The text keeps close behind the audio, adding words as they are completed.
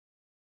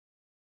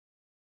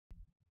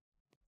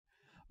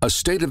A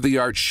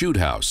state-of-the-art shoot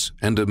house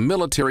and a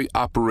military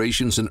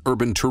operations in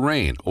urban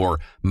terrain, or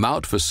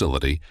MOUT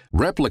facility,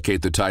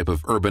 replicate the type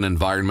of urban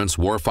environments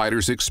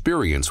warfighters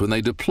experience when they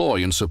deploy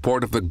in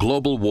support of the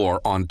global war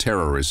on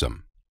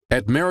terrorism.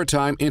 At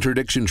Maritime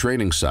Interdiction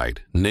Training Site,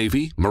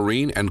 Navy,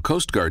 Marine, and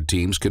Coast Guard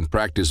teams can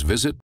practice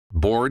visit,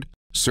 board,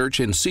 search,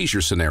 and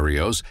seizure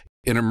scenarios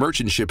in a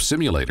merchant ship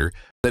simulator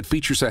that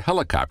features a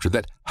helicopter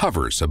that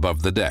hovers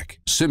above the deck,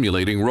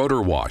 simulating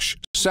rotor wash,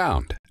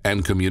 sound,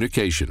 and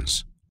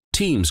communications.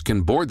 Teams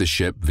can board the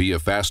ship via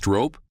fast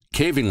rope,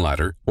 caving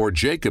ladder, or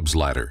Jacob's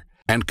ladder,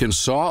 and can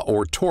saw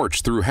or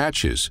torch through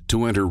hatches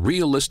to enter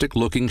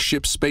realistic-looking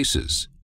ship spaces.